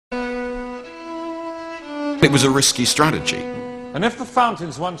It was a risky strategy. And if the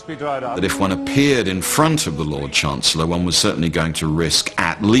fountains once be dried up... That if one appeared in front of the Lord Chancellor, one was certainly going to risk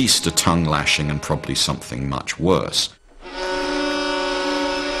at least a tongue lashing and probably something much worse.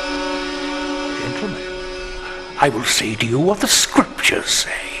 Gentlemen, I will say to you what the Scriptures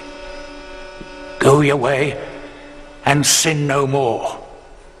say. Go your way and sin no more,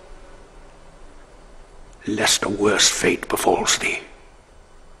 lest a worse fate befalls thee.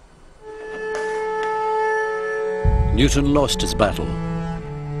 Newton lost his battle,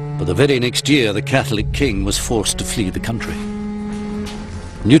 but the very next year the Catholic king was forced to flee the country.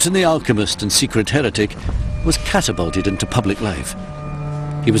 Newton the alchemist and secret heretic was catapulted into public life.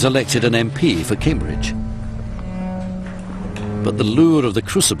 He was elected an MP for Cambridge. But the lure of the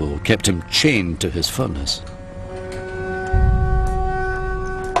crucible kept him chained to his furnace.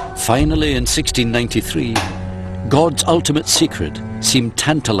 Finally, in 1693, God's ultimate secret seemed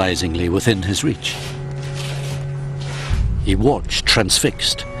tantalizingly within his reach. He watched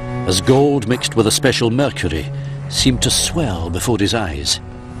transfixed as gold mixed with a special mercury seemed to swell before his eyes.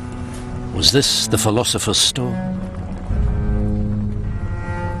 Was this the philosopher's stone?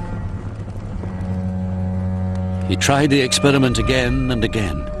 He tried the experiment again and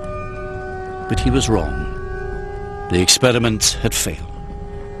again, but he was wrong. The experiment had failed.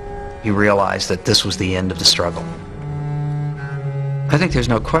 He realized that this was the end of the struggle. I think there's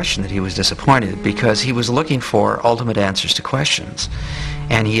no question that he was disappointed because he was looking for ultimate answers to questions,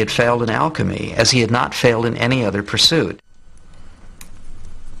 and he had failed in alchemy as he had not failed in any other pursuit.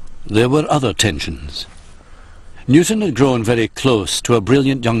 There were other tensions. Newton had grown very close to a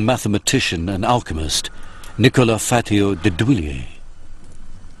brilliant young mathematician and alchemist, Nicolas Fatio de Douillier.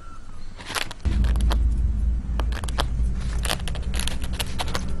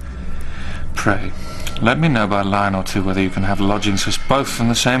 Pray, let me know by a line or two whether you can have lodgings for us both in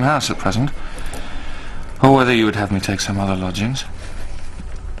the same house at present, or whether you would have me take some other lodgings.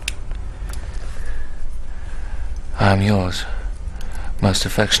 I am yours, most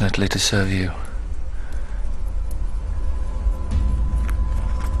affectionately to serve you.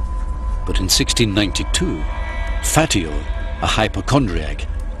 But in 1692, Fatio, a hypochondriac,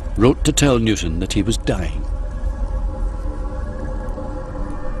 wrote to tell Newton that he was dying.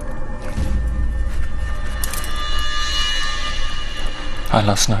 I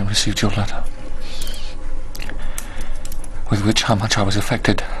last night received your letter, with which how much I was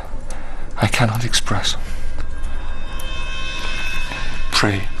affected I cannot express.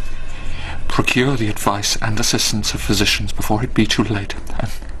 Pray, procure the advice and assistance of physicians before it be too late.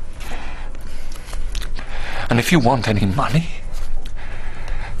 And if you want any money,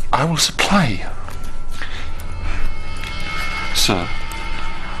 I will supply you. Sir,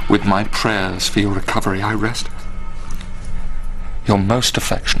 with my prayers for your recovery I rest. Your most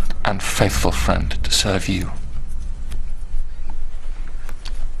affectionate and faithful friend to serve you.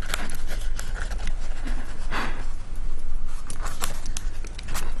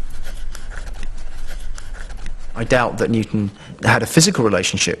 I doubt that Newton had a physical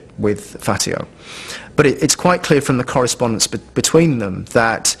relationship with Fatio, but it's quite clear from the correspondence between them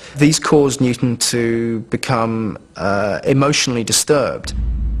that these caused Newton to become emotionally disturbed.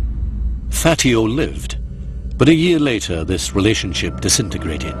 Fatio lived, but a year later this relationship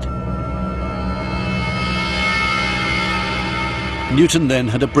disintegrated. Newton then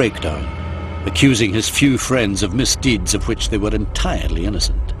had a breakdown, accusing his few friends of misdeeds of which they were entirely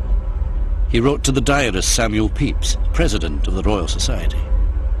innocent. He wrote to the diarist Samuel Pepys, president of the Royal Society.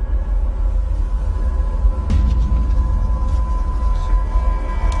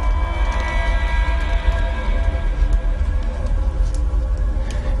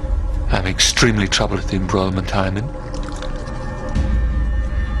 I'm extremely troubled at the embroilment I am in,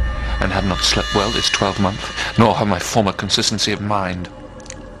 and have not slept well this 12-month, nor have my former consistency of mind.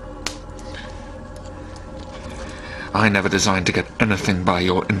 I never designed to get anything by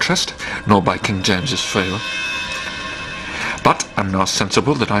your interest, nor by King James's favour. But am now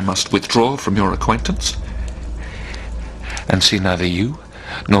sensible that I must withdraw from your acquaintance, and see neither you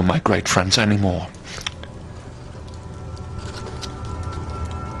nor my great friends any more.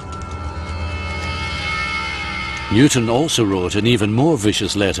 Newton also wrote an even more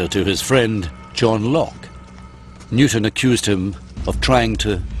vicious letter to his friend John Locke. Newton accused him of trying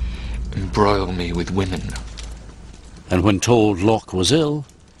to embroil me with women, and when told Locke was ill,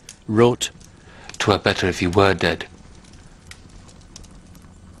 wrote, "'Twere better if you were dead."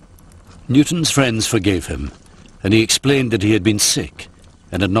 Newton's friends forgave him, and he explained that he had been sick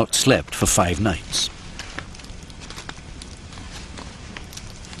and had not slept for 5 nights.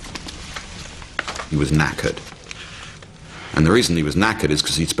 He was knackered. And the reason he was knackered is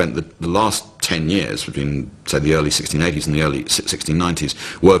because he'd spent the last 10 years, between, say, the early 1680s and the early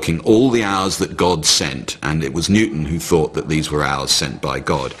 1690s, working all the hours that God sent, and it was Newton who thought that these were hours sent by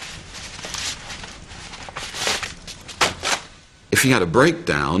God. If he had a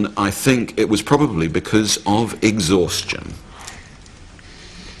breakdown, I think it was probably because of exhaustion.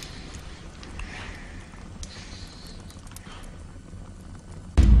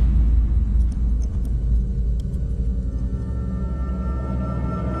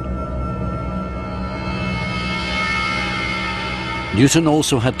 Newton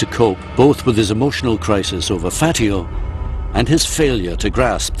also had to cope both with his emotional crisis over Fatio and his failure to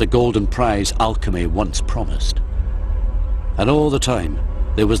grasp the golden prize alchemy once promised. And all the time,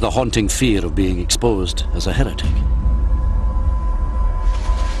 there was the haunting fear of being exposed as a heretic.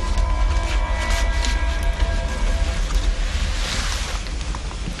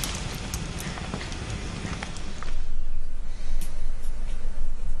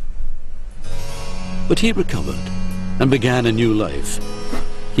 But he recovered and began a new life.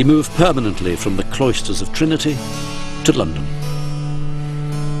 He moved permanently from the cloisters of Trinity to London.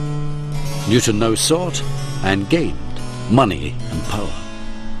 Newton now sought and gained money and power.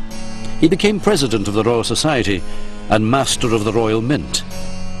 He became president of the Royal Society and master of the Royal Mint,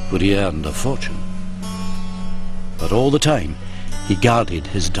 where he earned a fortune. But all the time, he guarded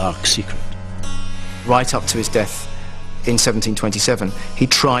his dark secret. Right up to his death in 1727, he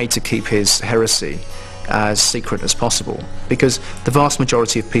tried to keep his heresy as secret as possible, because the vast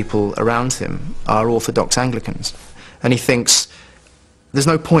majority of people around him are Orthodox Anglicans, and he thinks there's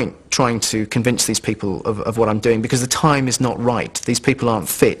no point trying to convince these people of what I'm doing, because the time is not right. These people aren't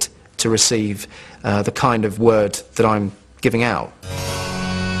fit to receive the kind of word that I'm giving out.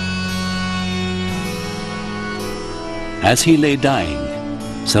 As he lay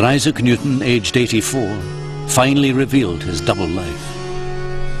dying, Sir Isaac Newton, aged 84, finally revealed his double life.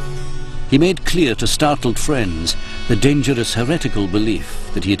 He made clear to startled friends the dangerous heretical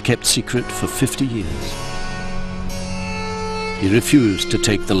belief that he had kept secret for 50 years. He refused to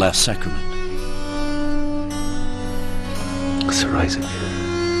take the last sacrament. Sir Isaac,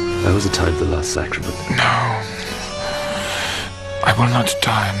 now is the time for the last sacrament. No. I will not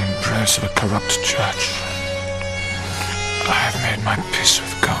die in the embrace of a corrupt church. I have made my peace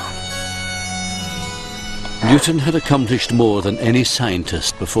with God. Newton had accomplished more than any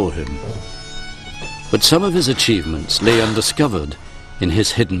scientist before him. But some of his achievements lay undiscovered in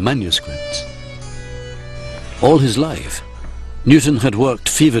his hidden manuscripts. All his life, Newton had worked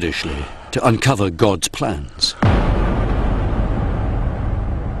feverishly to uncover God's plans.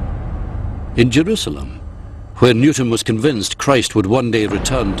 In Jerusalem, where Newton was convinced Christ would one day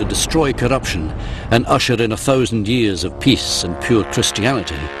return to destroy corruption and usher in 1,000 years of peace and pure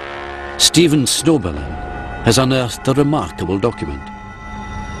Christianity, Stephen Snowbelin has unearthed a remarkable document.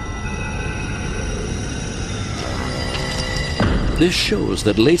 This shows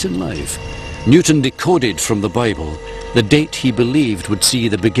that late in life, Newton decoded from the Bible the date he believed would see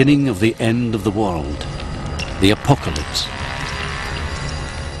the beginning of the end of the world, the apocalypse.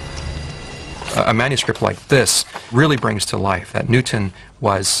 A manuscript like this really brings to life that Newton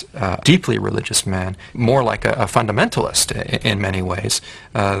was a deeply religious man, more like a fundamentalist in many ways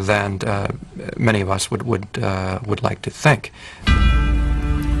than many of us would like to think.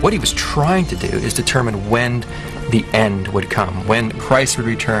 What he was trying to do is determine when the end would come, when Christ would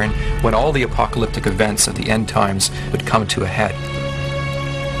return, when all the apocalyptic events of the end times would come to a head.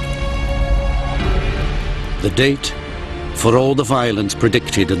 The date for all the violence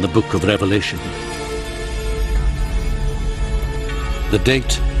predicted in the book of Revelation. The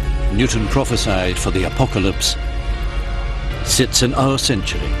date Newton prophesied for the apocalypse sits in our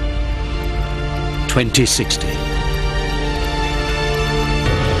century, 2060.